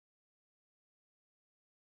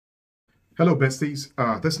Hello, besties.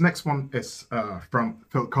 This next one is from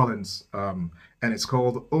Phil Collins, and it's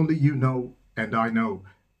called Only You Know and I Know.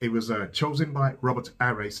 It was chosen by Robert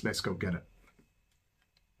Ares. Let's go get it.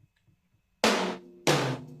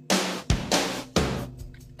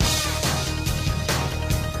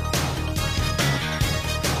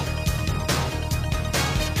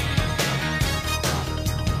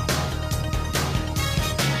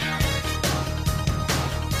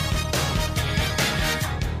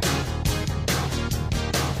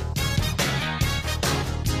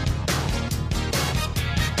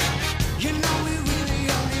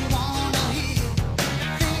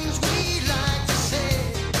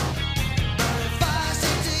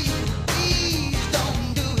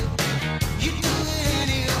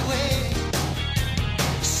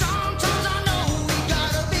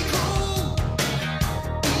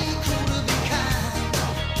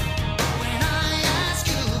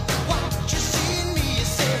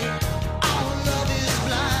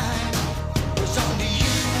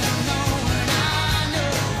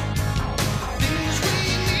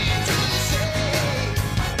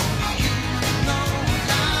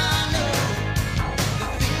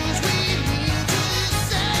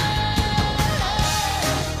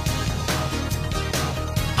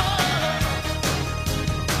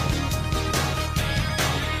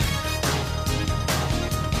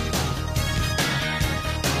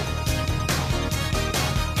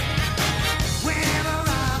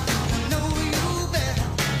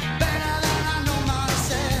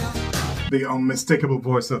 The unmistakable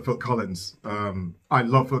voice of Phil Collins. I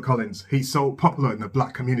love Phil Collins. He's so popular in the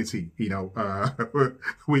black community. You know,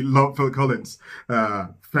 we love Phil Collins.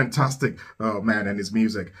 Fantastic, oh man, and his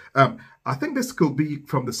music. I think this could be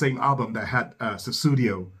from the same album that had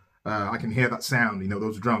Studio. I can hear that sound, you know,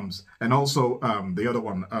 those drums, and also the other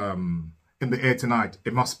one, In the Air Tonight.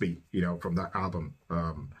 It must be, you know, from that album.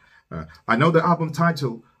 I know the album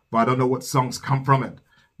title, but I don't know what songs come from it.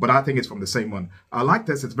 But I think it's from the same one. I like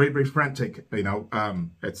this. It's very, very frantic. You know,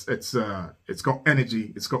 it's got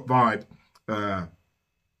energy. It's got vibe.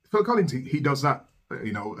 Phil Collins, he does that.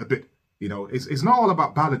 You know, a bit. You know, it's not all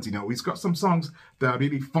about ballads. You know, he's got some songs that are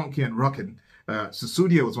really funky and rocking.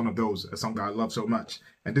 Studio is one of those. A song that I love so much,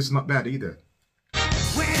 and this is not bad either.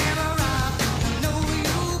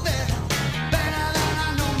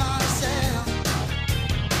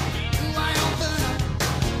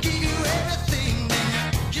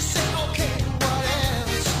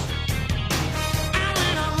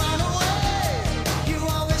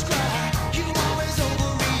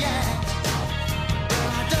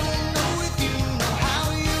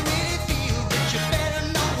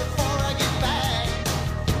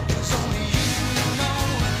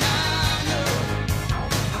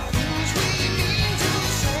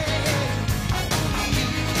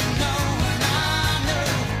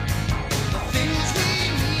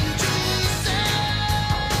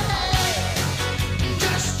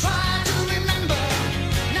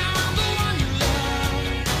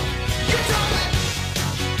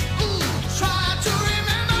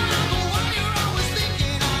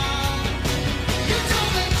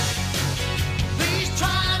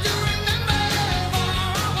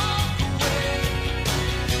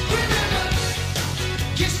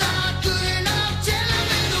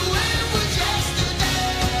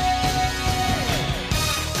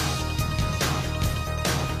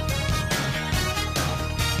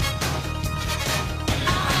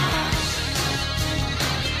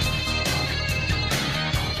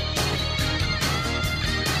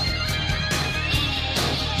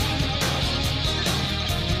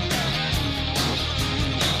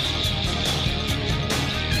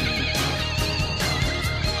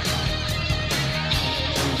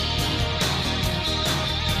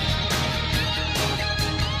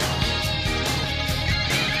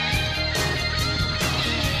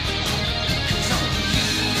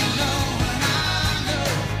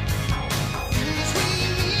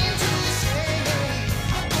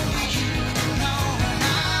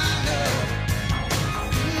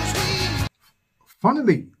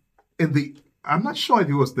 Funnily, I'm not sure if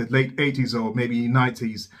it was the late 80s or maybe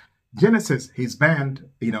 90s, Genesis, his band,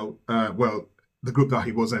 you know, well, the group that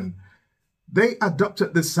he was in, they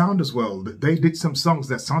adopted this sound as well. They did some songs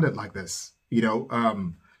that sounded like this, you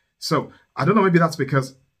know. So I don't know, maybe that's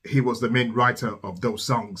because he was the main writer of those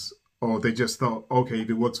songs, or they just thought, okay,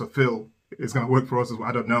 if it works for Phil, it's going to work for us as well.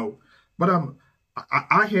 I don't know. But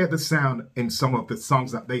I hear the sound in some of the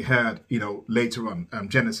songs that they had, you know, later on,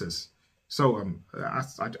 Genesis. So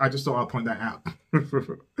I just thought I'll point that out.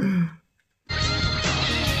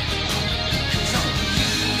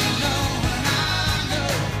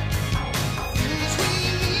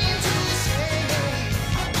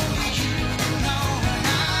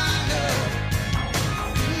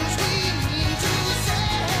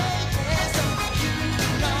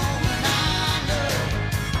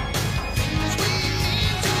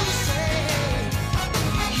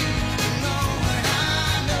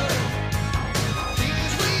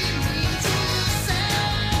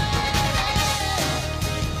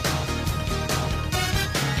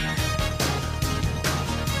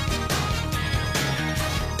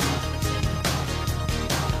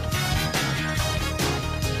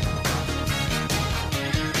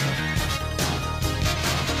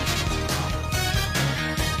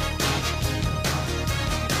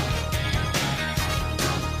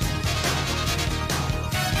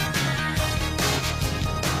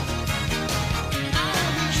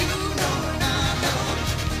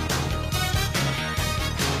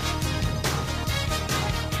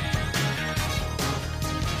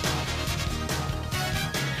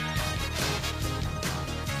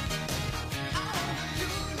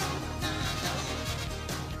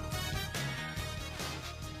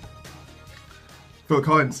 Phil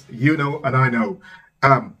Collins, you know, and I know.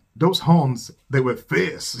 Those horns, they were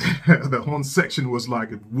fierce. The horn section was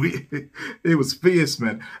like weird. It was fierce,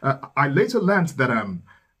 man. I later learned that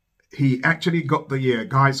he actually got the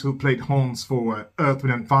guys who played horns for Earth,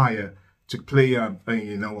 Wind and Fire to play,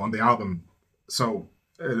 you know, on the album. So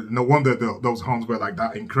no wonder those horns were like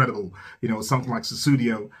that incredible. You know, something like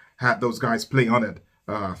Susudio had those guys play on it.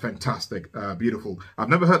 Fantastic, beautiful. I've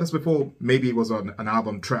never heard this before. Maybe it was on an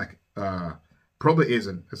album track. Probably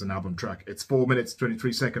isn't as an album track. It's 4 minutes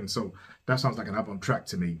 23 seconds, so that sounds like an album track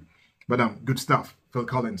to me. But good stuff. Phil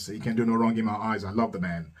Collins, he can do no wrong in my eyes. I love the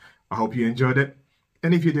man. I hope you enjoyed it.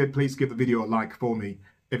 And if you did, please give the video a like for me.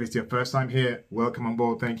 If it's your first time here, welcome on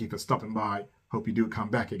board. Thank you for stopping by. Hope you do come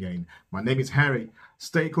back again. My name is Harry.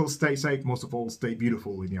 Stay cool, stay safe. Most of all, stay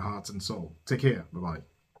beautiful in your hearts and soul. Take care. Bye-bye.